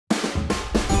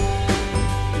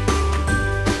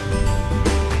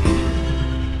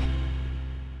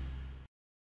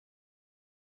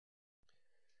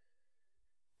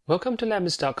Welcome to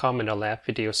LabMinutes.com and our lab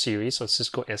video series on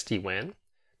Cisco SD-WAN.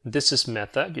 This is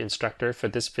Metha, your instructor for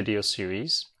this video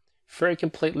series. For a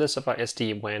complete list of our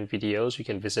SD-WAN videos, you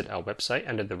can visit our website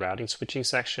under the Routing Switching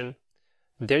section.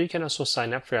 There you can also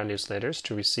sign up for our newsletters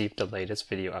to receive the latest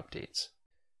video updates.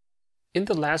 In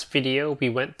the last video, we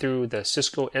went through the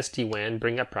Cisco SD-WAN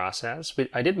bring-up process.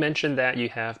 I did mention that you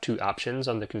have two options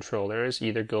on the controllers,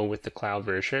 either go with the cloud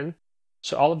version.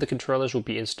 So all of the controllers will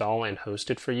be installed and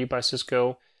hosted for you by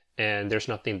Cisco, and there's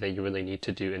nothing that you really need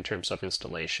to do in terms of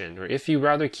installation. Or if you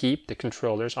rather keep the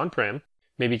controllers on-prem,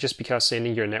 maybe just because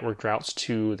sending your network routes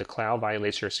to the cloud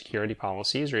violates your security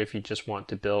policies, or if you just want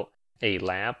to build a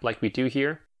lab like we do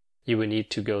here, you would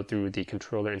need to go through the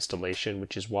controller installation,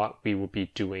 which is what we will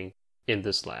be doing in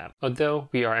this lab, although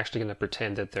we are actually going to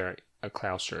pretend that they're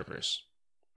cloud servers.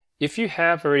 If you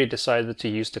have already decided to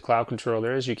use the cloud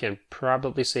controllers, you can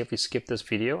probably safely skip this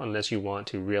video unless you want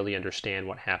to really understand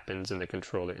what happens in the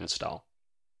controller install.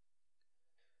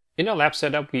 In our lab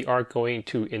setup, we are going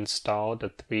to install the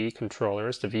three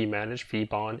controllers, the vManage,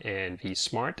 vBond, and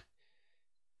vSmart,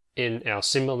 in our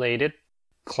simulated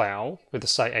cloud with a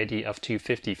site ID of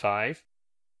 255.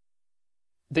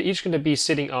 They're each going to be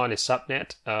sitting on a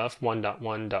subnet of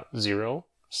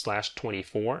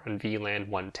 1.1.0/24 on VLAN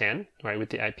 110, right, with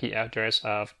the IP address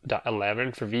of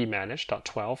 .11 for vManage,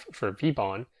 .12 for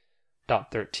vBond,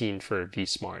 .13 for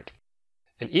vSmart.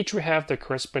 And each will have the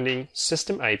corresponding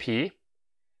system IP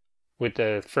with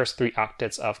the first three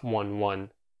octets of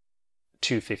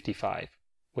 11255,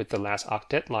 with the last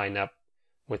octet lined up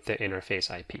with the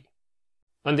interface IP.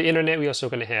 On the internet, we're also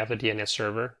going to have a DNS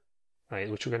server,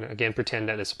 right, which we're going to again pretend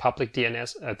that it's a public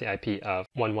DNS at the IP of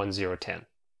 11010.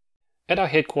 At our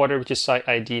headquarters, which is site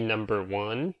ID number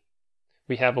 1,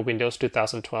 we have a Windows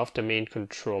 2012 domain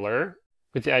controller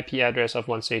with the IP address of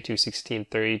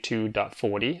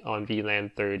 172.16.32.40 on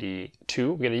VLAN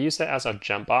 32. We're going to use that as our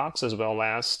jump box, as well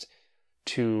as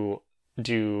to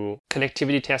do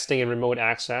connectivity testing and remote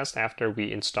access after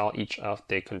we install each of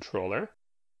the controller.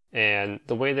 And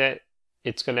the way that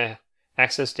it's going to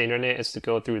access the internet is to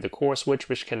go through the core switch,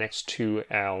 which connects to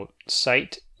our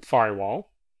site firewall.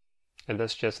 And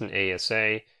that's just an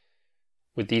ASA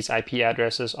with these IP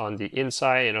addresses on the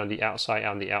inside and on the outside.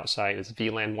 On the outside is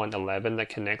VLAN 111 that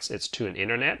connects it to an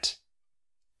internet.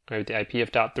 Right, with the IP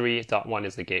of .3, .1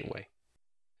 is the gateway.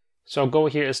 So our goal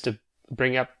here is to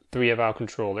bring up three of our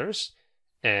controllers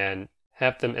and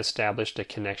have them establish the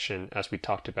connection as we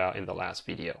talked about in the last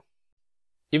video.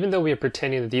 Even though we are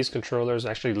pretending that these controllers are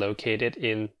actually located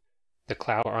in the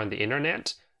cloud or on the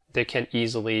internet, they can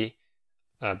easily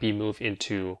be moved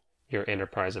into your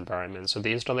enterprise environment. So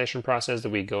the installation process that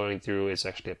we're going through is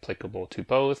actually applicable to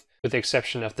both, with the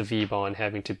exception of the vBond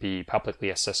having to be publicly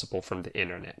accessible from the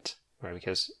internet, right?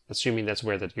 Because assuming that's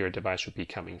where your device would be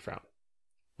coming from,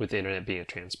 with the internet being a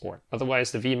transport.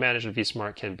 Otherwise, the vManage and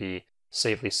vSmart can be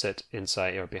safely sit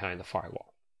inside or behind the firewall.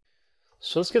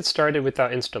 So let's get started with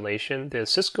our installation. The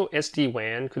Cisco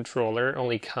SD-WAN controller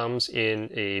only comes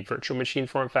in a virtual machine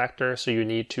form factor, so you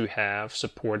need to have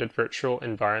supported virtual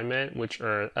environment, which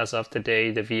are, as of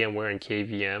today, the VMware and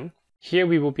KVM. Here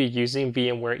we will be using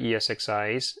VMware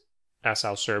ESXi as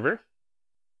our server,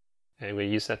 and we'll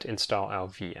use that to install our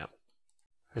VM.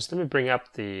 So let me bring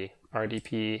up the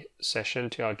RDP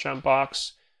session to our jump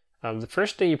box. The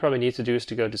first thing you probably need to do is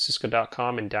to go to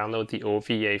cisco.com and download the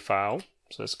OVA file.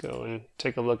 So let's go and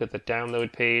take a look at the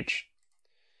download page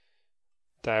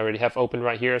that I already have open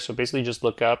right here. So basically just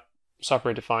look up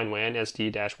software defined WAN,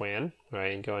 SD-WAN,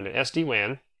 right, and go into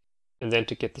SD-WAN. And then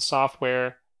to get the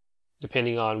software,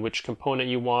 depending on which component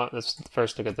you want, let's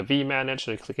first look at the vManage.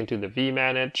 So you click into the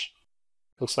vManage.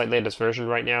 Looks like latest version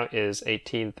right now is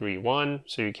 18.3.1.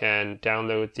 So you can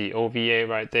download the OVA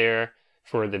right there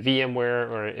for the VMware,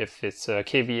 or if it's a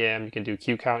KVM, you can do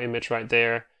QCOW image right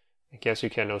there. I guess you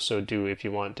can also do, if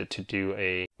you wanted to do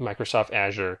a Microsoft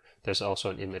Azure, there's also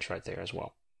an image right there as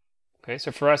well. Okay,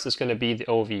 so for us, it's going to be the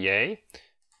OVA,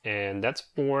 and that's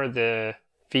for the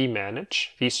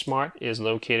vManage. vSmart is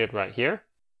located right here.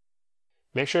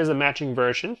 Make sure it's a matching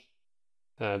version.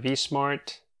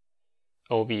 vSmart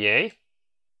OVA.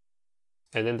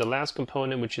 And then the last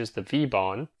component, which is the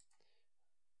vBond,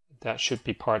 that should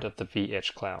be part of the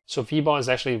vEdgeCloud. So vBond is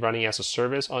actually running as a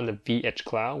service on the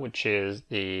vEdgeCloud, which is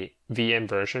the VM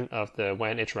version of the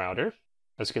WAN Edge router.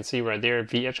 As you can see right there,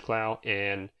 vEdgeCloud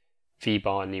and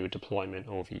vBond new deployment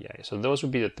OVA. So those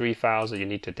would be the three files that you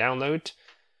need to download.